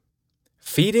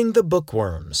Feeding the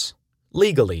bookworms.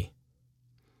 Legally.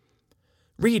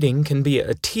 Reading can be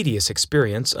a tedious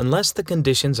experience unless the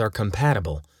conditions are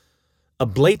compatible. A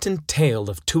blatant tale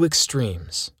of two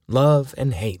extremes, love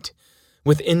and hate.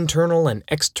 With internal and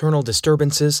external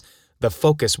disturbances, the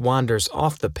focus wanders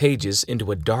off the pages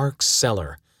into a dark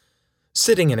cellar.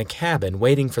 Sitting in a cabin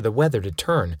waiting for the weather to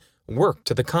turn worked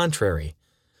to the contrary.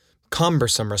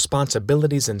 Cumbersome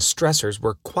responsibilities and stressors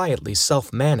were quietly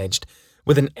self-managed,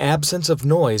 with an absence of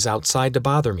noise outside to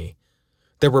bother me.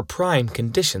 There were prime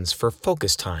conditions for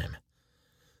focus time.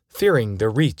 Fearing the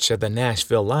reach of the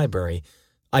Nashville Library,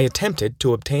 I attempted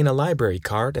to obtain a library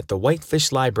card at the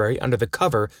Whitefish Library under the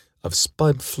cover of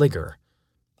Spud Fligger.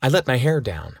 I let my hair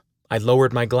down. I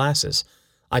lowered my glasses.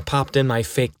 I popped in my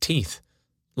fake teeth.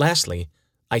 Lastly,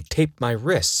 I taped my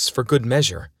wrists for good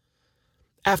measure.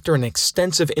 After an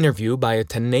extensive interview by a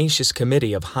tenacious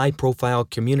committee of high-profile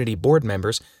community board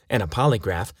members and a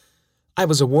polygraph, I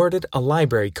was awarded a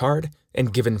library card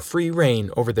and given free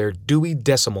rein over their Dewey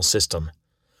Decimal System.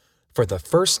 For the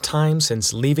first time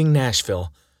since leaving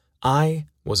Nashville, I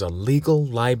was a legal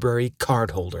library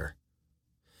card holder.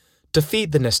 To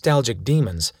feed the nostalgic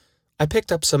demons, I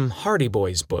picked up some Hardy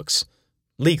Boys books,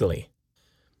 legally.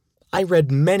 I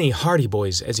read many Hardy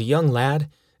Boys as a young lad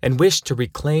and wished to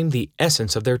reclaim the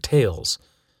essence of their tales.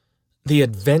 The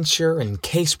adventure and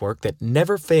casework that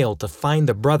never failed to find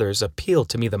the brothers appealed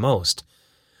to me the most.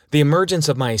 The emergence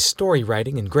of my story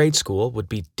writing in grade school would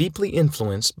be deeply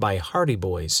influenced by Hardy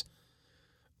Boys.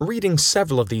 Reading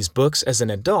several of these books as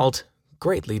an adult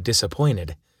greatly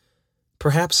disappointed.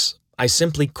 Perhaps I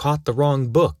simply caught the wrong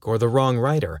book or the wrong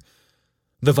writer.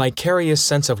 The vicarious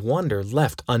sense of wonder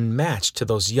left unmatched to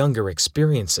those younger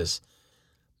experiences.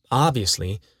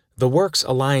 Obviously, the works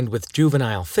aligned with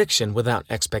juvenile fiction without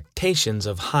expectations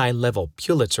of high-level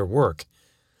Pulitzer work.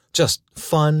 Just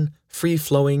fun,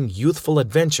 free-flowing, youthful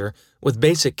adventure with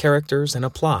basic characters and a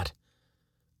plot.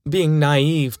 Being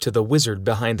naive to the wizard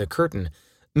behind the curtain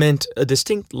meant a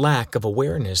distinct lack of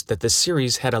awareness that the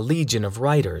series had a legion of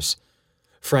writers.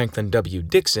 Franklin W.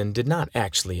 Dixon did not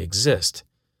actually exist.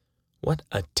 What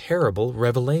a terrible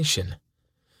revelation.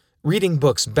 Reading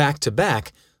books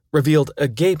back-to-back revealed a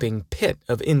gaping pit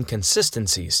of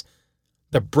inconsistencies.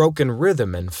 The broken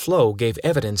rhythm and flow gave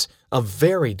evidence of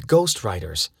varied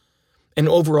ghostwriters. An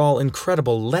overall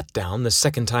incredible letdown the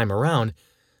second time around,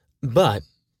 but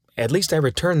at least I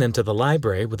returned them to the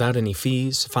library without any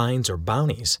fees, fines, or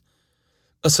bounties.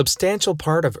 A substantial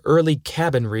part of early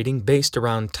cabin reading based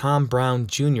around Tom Brown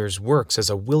Jr.'s works as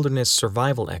a wilderness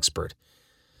survival expert.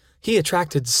 He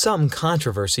attracted some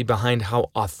controversy behind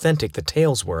how authentic the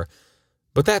tales were,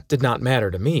 but that did not matter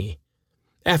to me.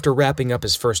 After wrapping up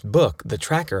his first book, The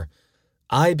Tracker,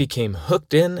 I became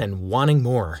hooked in and wanting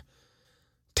more.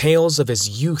 Tales of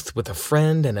his youth with a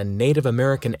friend and a Native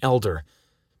American elder.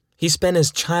 He spent his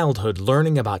childhood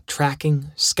learning about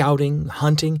tracking, scouting,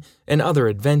 hunting, and other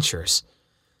adventures.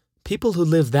 People who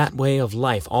live that way of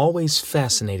life always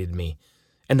fascinated me,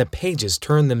 and the pages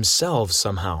turned themselves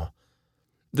somehow.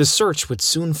 The search would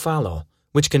soon follow,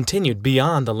 which continued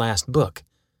beyond the last book.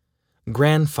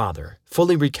 Grandfather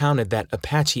fully recounted that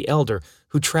Apache elder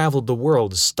who traveled the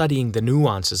world studying the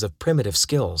nuances of primitive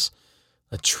skills.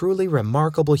 A truly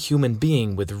remarkable human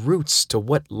being with roots to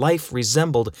what life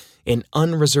resembled in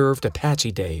unreserved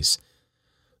Apache days.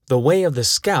 The way of the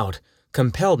scout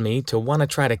compelled me to want to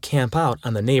try to camp out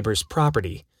on the neighbor's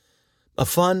property. A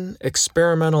fun,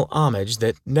 experimental homage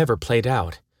that never played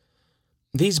out.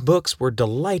 These books were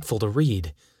delightful to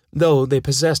read, though they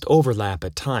possessed overlap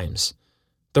at times.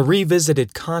 The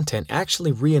revisited content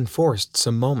actually reinforced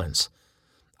some moments.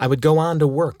 I would go on to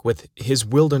work with his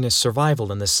wilderness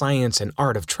survival and the science and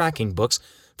art of tracking books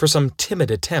for some timid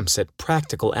attempts at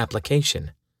practical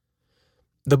application.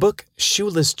 The book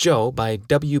Shoeless Joe by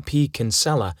W.P.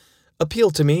 Kinsella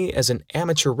appealed to me as an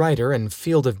amateur writer and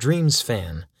Field of Dreams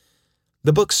fan.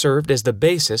 The book served as the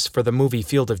basis for the movie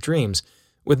Field of Dreams,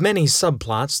 with many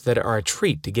subplots that are a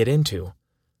treat to get into.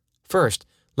 First,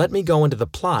 let me go into the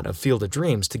plot of Field of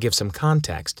Dreams to give some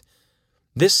context.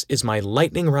 This is my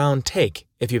lightning round take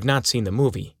if you've not seen the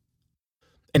movie.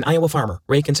 An Iowa farmer,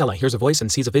 Ray Kinsella, hears a voice and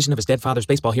sees a vision of his dead father's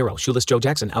baseball hero, Shoeless Joe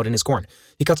Jackson, out in his corn.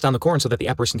 He cuts down the corn so that the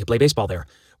apparition can play baseball there.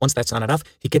 Once that's not enough,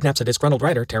 he kidnaps a disgruntled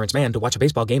writer, Terrence Mann, to watch a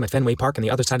baseball game at Fenway Park on the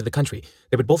other side of the country.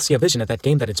 They would both see a vision at that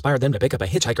game that inspired them to pick up a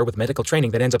hitchhiker with medical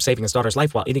training that ends up saving his daughter's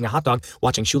life while eating a hot dog,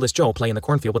 watching Shoeless Joe play in the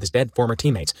cornfield with his dead former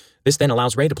teammates. This then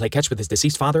allows Ray to play catch with his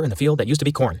deceased father in the field that used to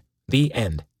be corn. The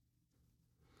end.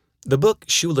 The book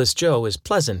Shoeless Joe is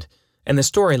pleasant, and the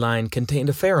storyline contained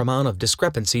a fair amount of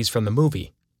discrepancies from the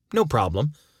movie. No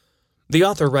problem. The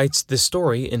author writes this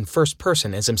story in first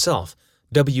person as himself,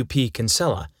 W.P.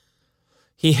 Kinsella.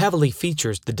 He heavily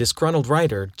features the disgruntled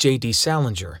writer J.D.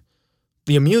 Salinger.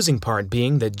 The amusing part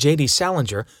being that J.D.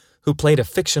 Salinger, who played a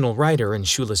fictional writer in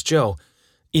Shoeless Joe,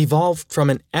 evolved from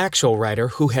an actual writer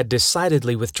who had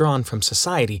decidedly withdrawn from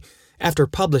society after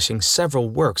publishing several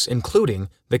works including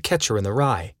The Catcher in the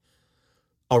Rye.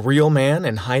 A real man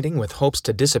in hiding with hopes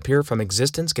to disappear from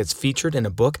existence gets featured in a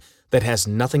book that has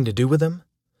nothing to do with him?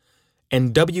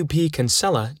 And W.P.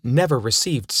 Kinsella never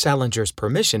received Salinger's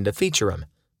permission to feature him.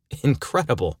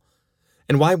 Incredible.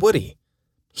 And why would he?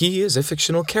 He is a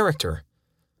fictional character.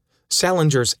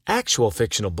 Salinger's actual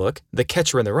fictional book, The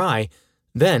Catcher in the Rye,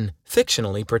 then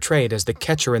fictionally portrayed as the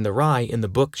Catcher in the Rye in the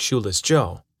book Shoeless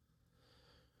Joe.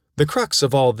 The crux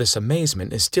of all this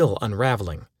amazement is still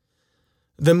unraveling.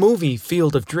 The movie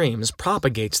Field of Dreams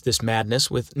propagates this madness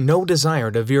with no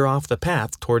desire to veer off the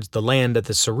path towards the land of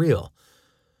the surreal.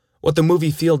 What the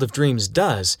movie Field of Dreams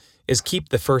does is keep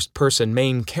the first-person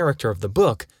main character of the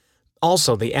book,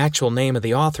 also the actual name of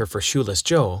the author for Shoeless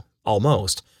Joe,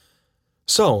 almost.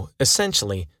 So,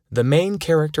 essentially, the main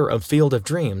character of Field of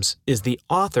Dreams is the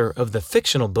author of the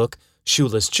fictional book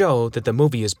Shoeless Joe that the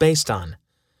movie is based on.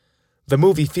 The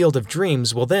movie Field of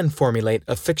Dreams will then formulate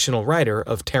a fictional writer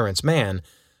of Terrence Mann,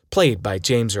 played by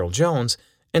James Earl Jones,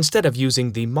 instead of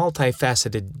using the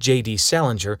multifaceted J.D.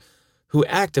 Salinger, who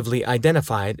actively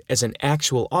identified as an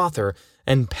actual author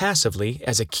and passively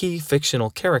as a key fictional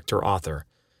character author.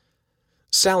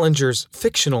 Salinger's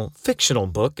fictional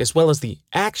book, as well as the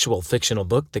actual fictional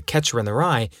book, The Catcher in the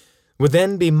Rye, would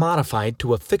then be modified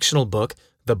to a fictional book,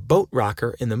 The Boat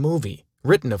Rocker in the movie,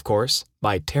 written, of course,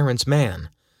 by Terrence Mann.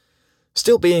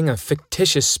 Still being a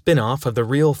fictitious spin-off of the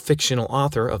real fictional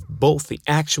author of both the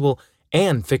actual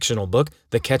and fictional book,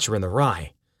 The Catcher in the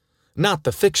Rye. Not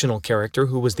the fictional character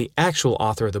who was the actual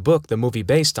author of the book the movie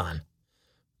based on.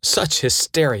 Such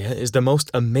hysteria is the most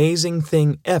amazing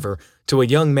thing ever to a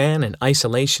young man in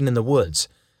isolation in the woods.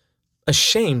 A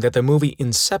shame that the movie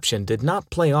Inception did not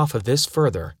play off of this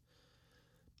further.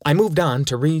 I moved on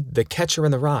to read The Catcher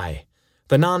in the Rye,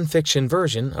 the non-fiction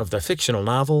version of the fictional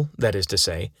novel, that is to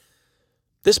say.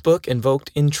 This book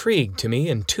invoked intrigue to me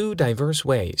in two diverse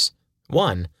ways.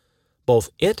 One, both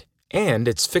it and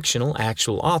its fictional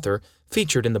actual author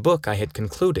featured in the book I had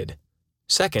concluded.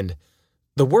 Second,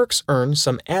 the works earned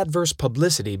some adverse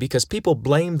publicity because people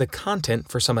blamed the content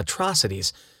for some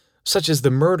atrocities, such as the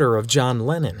murder of John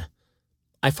Lennon.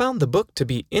 I found the book to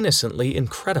be innocently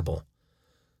incredible.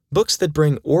 Books that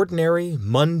bring ordinary,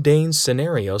 mundane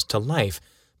scenarios to life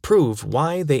prove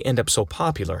why they end up so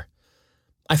popular.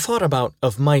 I thought about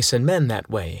Of Mice and Men that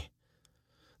way.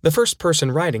 The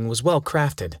first-person writing was well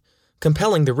crafted,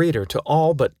 compelling the reader to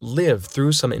all but live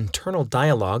through some internal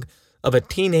dialogue of a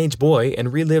teenage boy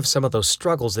and relive some of those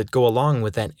struggles that go along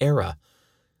with that era.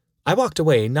 I walked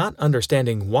away not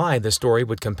understanding why the story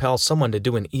would compel someone to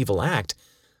do an evil act,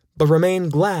 but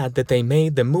remained glad that they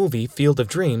made the movie Field of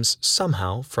Dreams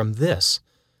somehow from this.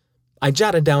 I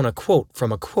jotted down a quote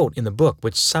from a quote in the book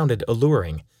which sounded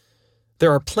alluring.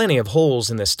 There are plenty of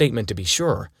holes in the statement to be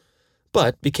sure,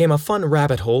 but became a fun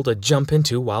rabbit hole to jump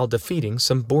into while defeating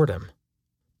some boredom.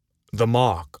 The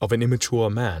mark of an immature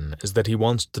man is that he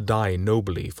wants to die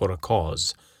nobly for a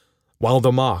cause, while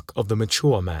the mark of the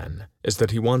mature man is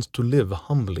that he wants to live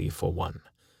humbly for one.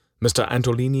 Mr.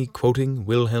 Antolini quoting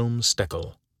Wilhelm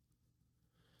Steckel.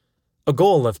 A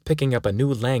goal of picking up a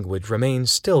new language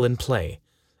remains still in play,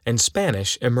 and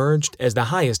Spanish emerged as the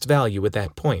highest value at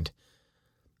that point.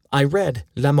 I read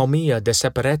La Momia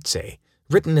desaparece,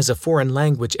 written as a foreign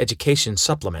language education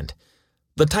supplement.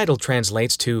 The title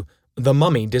translates to The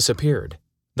Mummy Disappeared.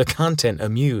 The content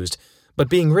amused, but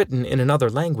being written in another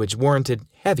language warranted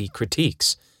heavy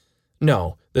critiques.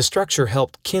 No, the structure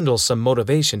helped kindle some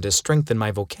motivation to strengthen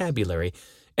my vocabulary,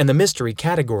 and the mystery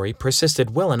category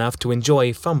persisted well enough to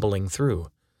enjoy fumbling through.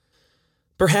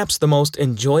 Perhaps the most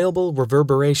enjoyable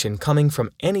reverberation coming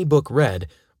from any book read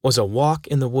was A Walk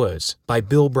in the Woods by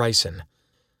Bill Bryson.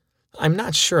 I'm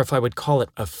not sure if I would call it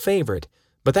a favorite,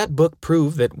 but that book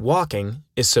proved that walking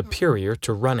is superior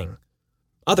to running.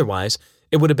 Otherwise,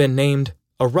 it would have been named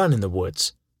A Run in the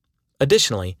Woods.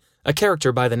 Additionally, a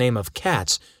character by the name of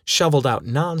Katz shoveled out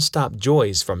non-stop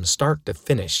joys from start to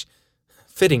finish,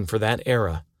 fitting for that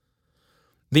era.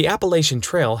 The Appalachian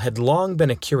Trail had long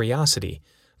been a curiosity,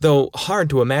 though hard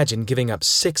to imagine giving up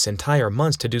 6 entire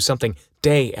months to do something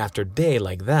day after day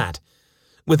like that.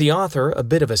 With the author a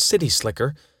bit of a city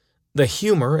slicker, the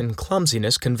humor and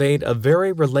clumsiness conveyed a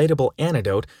very relatable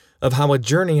anecdote of how a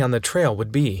journey on the trail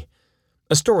would be.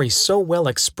 A story so well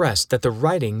expressed that the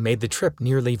writing made the trip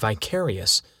nearly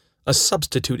vicarious, a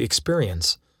substitute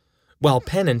experience. While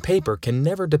pen and paper can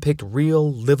never depict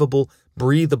real, livable,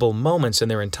 breathable moments in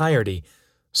their entirety,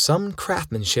 some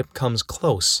craftsmanship comes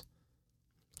close.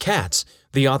 Katz,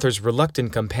 the author's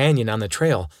reluctant companion on the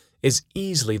trail, is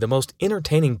easily the most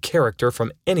entertaining character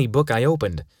from any book I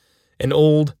opened. An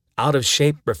old,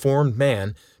 out-of-shape, reformed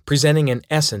man presenting an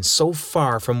essence so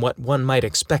far from what one might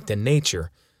expect in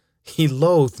nature. He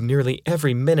loathed nearly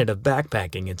every minute of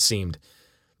backpacking, it seemed.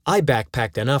 I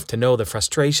backpacked enough to know the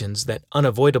frustrations that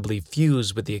unavoidably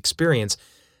fuse with the experience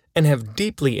and have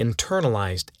deeply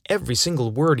internalized every single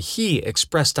word he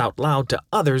expressed out loud to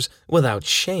others without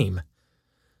shame.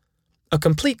 A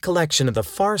complete collection of The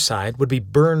Far Side would be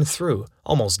burned through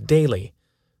almost daily.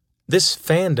 This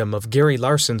fandom of Gary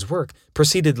Larson's work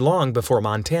proceeded long before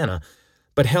Montana,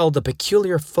 but held a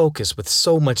peculiar focus with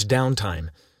so much downtime.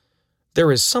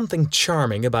 There is something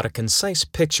charming about a concise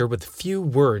picture with few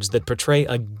words that portray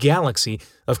a galaxy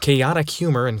of chaotic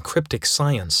humor and cryptic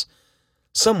science.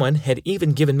 Someone had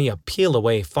even given me a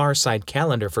peel-away Far Side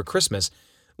calendar for Christmas,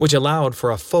 which allowed for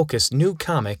a focused new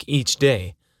comic each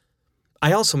day.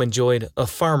 I also enjoyed a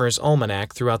Farmer's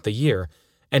Almanac throughout the year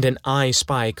and an I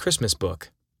Spy Christmas book.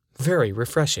 Very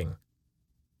refreshing.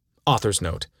 Author's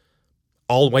note: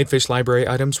 all Whitefish Library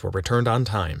items were returned on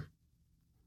time.